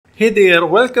Hey there,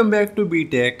 welcome back to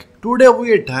BeTech. Today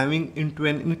we are diving into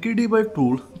an incredible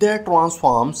tool that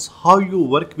transforms how you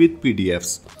work with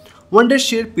PDFs.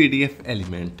 Wondershare PDF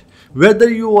Element. Whether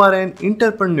you are an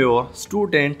entrepreneur,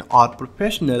 student or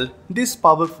professional, this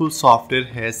powerful software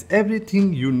has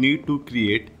everything you need to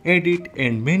create, edit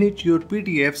and manage your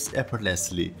PDFs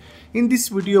effortlessly. In this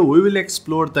video, we will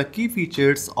explore the key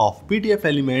features of PDF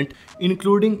Element,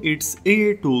 including its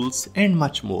AI tools and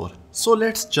much more. So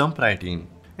let's jump right in.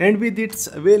 And with its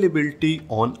availability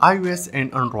on iOS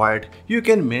and Android, you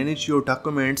can manage your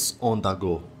documents on the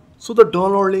go. So the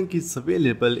download link is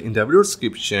available in the video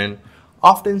description.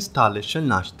 After installation,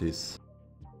 launch this.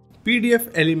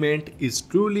 PDF Element is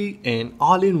truly an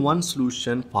all-in-one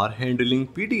solution for handling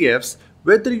PDFs.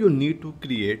 Whether you need to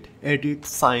create, edit,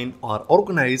 sign or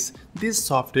organize, this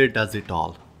software does it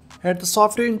all. At the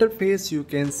software interface, you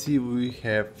can see we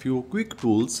have few quick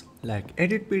tools like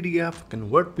Edit PDF,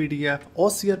 Convert PDF,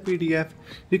 OCR PDF,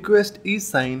 Request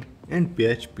e-sign and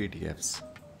Batch PDFs.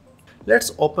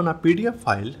 Let's open a PDF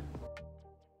file.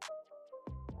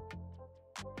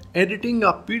 Editing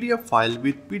a PDF file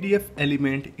with PDF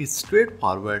Element is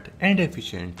straightforward and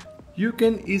efficient. You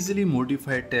can easily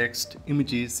modify text,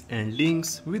 images and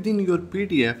links within your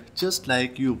PDF just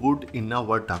like you would in a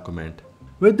Word document.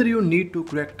 Whether you need to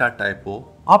correct a typo,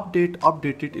 update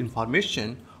updated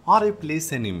information or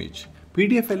replace an image,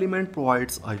 PDF Element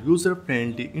provides a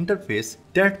user-friendly interface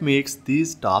that makes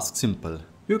these tasks simple.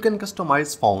 You can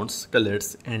customize fonts,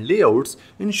 colors and layouts,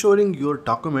 ensuring your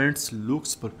documents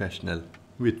looks professional.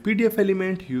 With PDF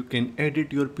Element, you can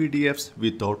edit your PDFs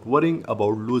without worrying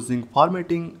about losing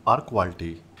formatting or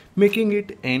quality, making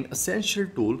it an essential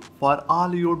tool for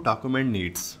all your document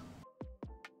needs.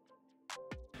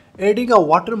 Adding a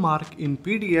watermark in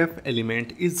PDF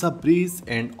Element is a breeze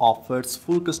and offers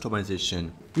full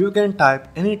customization. You can type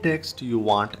any text you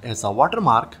want as a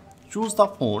watermark, choose the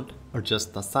font,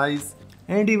 adjust the size,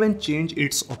 and even change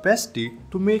its opacity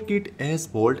to make it as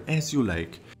bold as you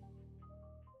like.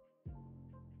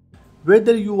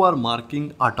 Whether you are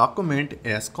marking a document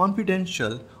as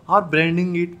confidential or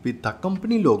branding it with the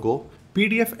company logo,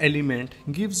 PDF Element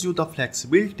gives you the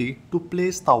flexibility to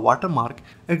place the watermark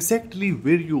exactly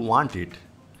where you want it.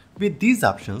 With these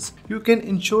options, you can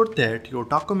ensure that your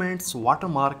document's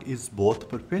watermark is both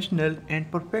professional and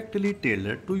perfectly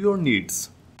tailored to your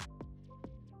needs.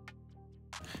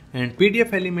 And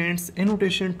PDF Element's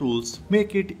annotation tools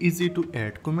make it easy to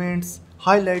add comments,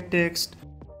 highlight text,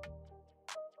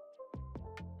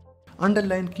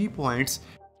 underline key points,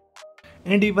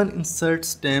 and even insert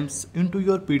stamps into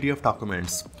your PDF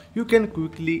documents. You can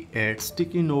quickly add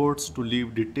sticky notes to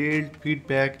leave detailed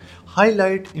feedback,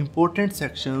 highlight important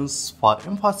sections for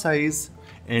emphasis,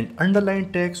 and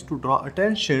underline text to draw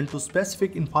attention to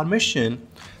specific information.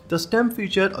 The stamp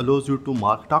feature allows you to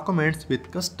mark documents with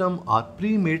custom or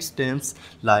pre-made stamps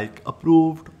like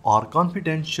approved or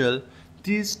confidential.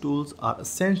 These tools are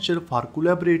essential for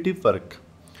collaborative work,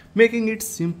 making it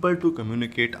simple to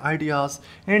communicate ideas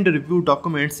and review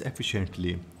documents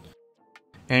efficiently.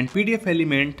 And PDF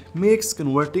Element makes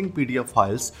converting PDF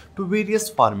files to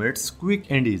various formats quick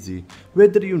and easy.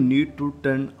 Whether you need to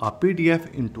turn a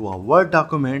PDF into a Word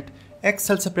document,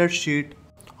 Excel spreadsheet,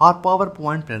 or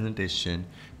PowerPoint presentation,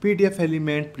 PDF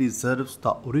Element preserves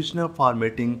the original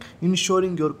formatting,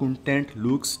 ensuring your content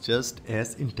looks just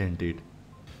as intended.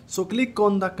 So click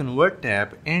on the Convert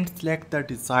tab and select the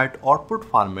desired output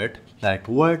format like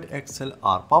Word, Excel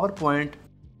or PowerPoint.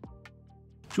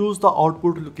 Choose the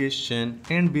output location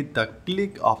and with the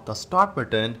click of the Start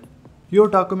button, your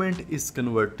document is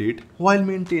converted while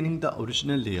maintaining the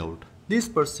original layout. This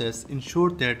process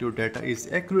ensures that your data is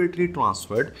accurately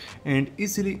transferred and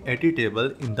easily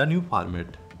editable in the new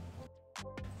format.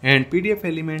 And PDF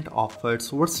Element offers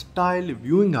versatile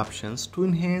viewing options to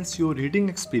enhance your reading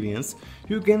experience.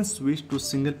 You can switch to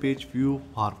single page view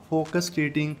for focused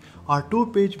reading or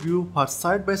two-page view for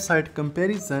side-by-side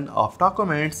comparison of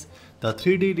documents. The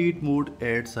 3D read mode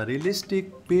adds a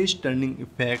realistic page turning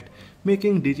effect,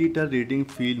 making digital reading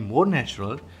feel more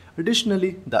natural.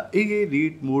 Additionally, the AI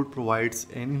read mode provides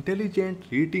an intelligent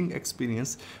reading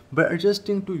experience by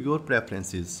adjusting to your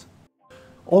preferences.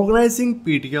 Organizing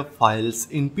PDF files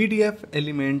in PDF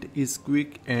Element is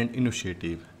quick and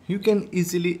intuitive. You can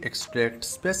easily extract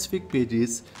specific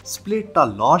pages, split a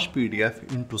large PDF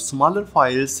into smaller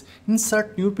files,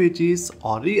 insert new pages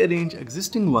or rearrange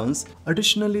existing ones.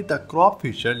 Additionally, the crop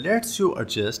feature lets you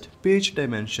adjust page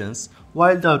dimensions,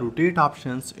 while the rotate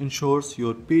options ensures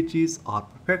your pages are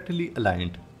perfectly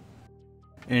aligned.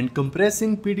 And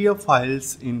compressing PDF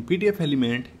files in PDF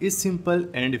Element is simple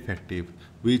and effective.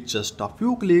 With just a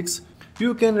few clicks,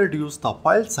 You can reduce the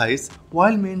file size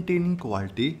while maintaining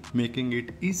quality, making it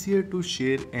easier to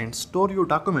share and store your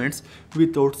documents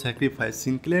without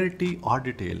sacrificing clarity or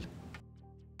detail.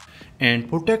 And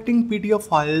protecting PDF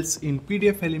files in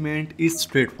PDFelement is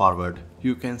straightforward.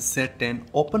 You can set an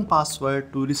open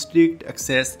password to restrict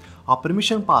access, a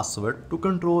permission password to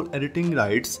control editing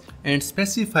rights, and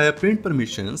specify print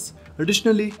permissions.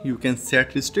 Additionally, you can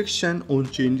set restriction on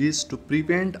changes to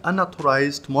prevent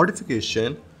unauthorized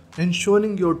modification,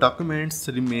 ensuring your documents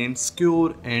remain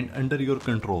secure and under your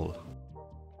control.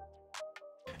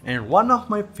 And one of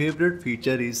my favorite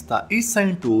features is the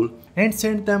e-sign tool, and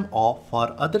send them off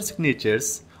for other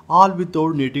signatures, all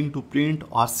without needing to print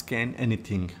or scan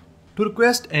anything. To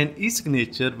request an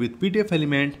e-signature with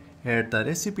PDFelement, add the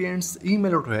recipient's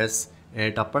email address,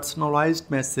 add a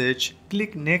personalized message,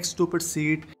 click next to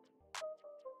proceed,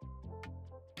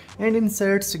 and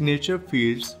insert signature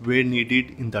fields where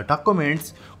needed in the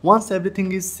documents. Once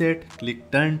everything is set,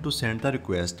 click Done to send the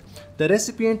request. The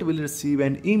recipient will receive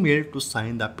an email to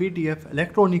sign the PDF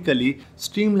electronically,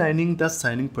 streamlining the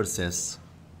signing process.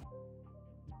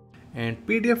 And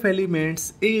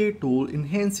PDFelement's AI tool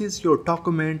enhances your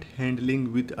document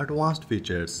handling with advanced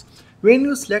features. When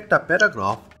you select a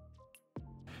paragraph,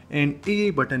 an AI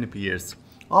button appears,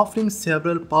 offering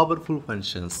several powerful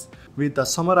functions. With the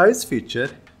Summarize feature,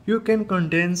 you can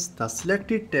condense the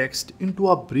selected text into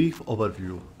a brief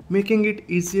overview, making it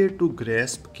easier to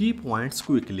grasp key points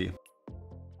quickly.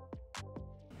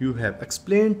 You have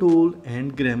Explain tool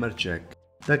and Grammar check.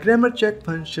 The Grammar check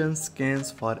function scans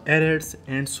for errors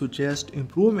and suggests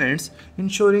improvements,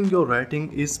 ensuring your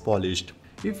writing is polished.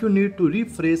 If you need to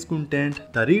rephrase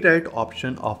content, the Rewrite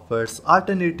option offers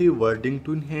alternative wording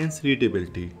to enhance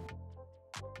readability.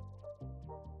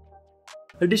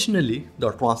 Additionally,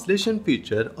 the translation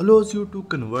feature allows you to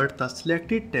convert the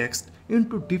selected text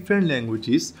into different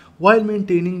languages while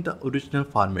maintaining the original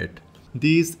format.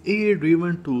 These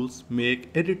AI-driven tools make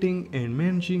editing and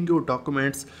managing your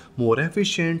documents more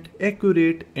efficient,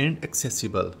 accurate, and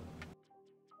accessible.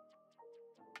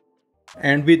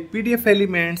 And with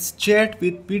PDFelement's Chat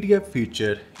with PDF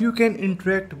feature, you can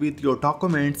interact with your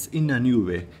documents in a new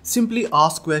way. Simply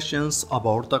ask questions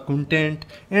about the content,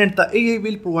 and the AI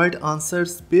will provide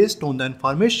answers based on the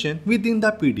information within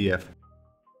the PDF.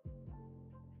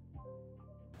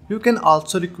 You can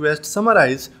also request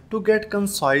Summarize to get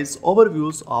concise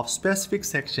overviews of specific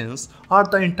sections or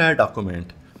the entire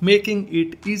document, making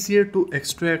it easier to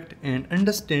extract and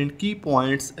understand key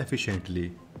points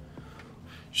efficiently.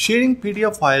 Sharing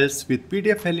PDF files with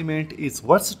PDFelement is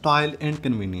versatile and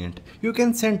convenient. You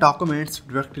can send documents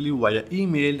directly via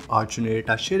email or generate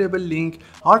a shareable link.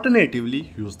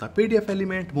 Alternatively, use the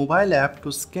PDFelement mobile app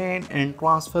to scan and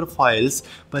transfer files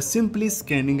by simply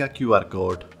scanning a QR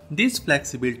code. This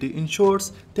flexibility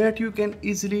ensures that you can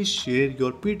easily share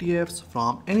your PDFs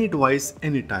from any device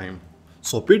anytime.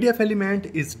 So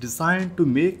PDFelement is designed to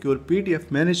make your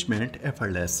PDF management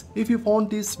effortless. If you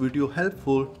found this video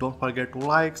helpful, don't forget to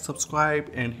like, subscribe,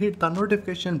 and hit the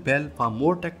notification bell for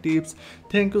more tech tips.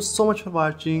 Thank you so much for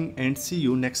watching, and see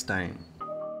you next time.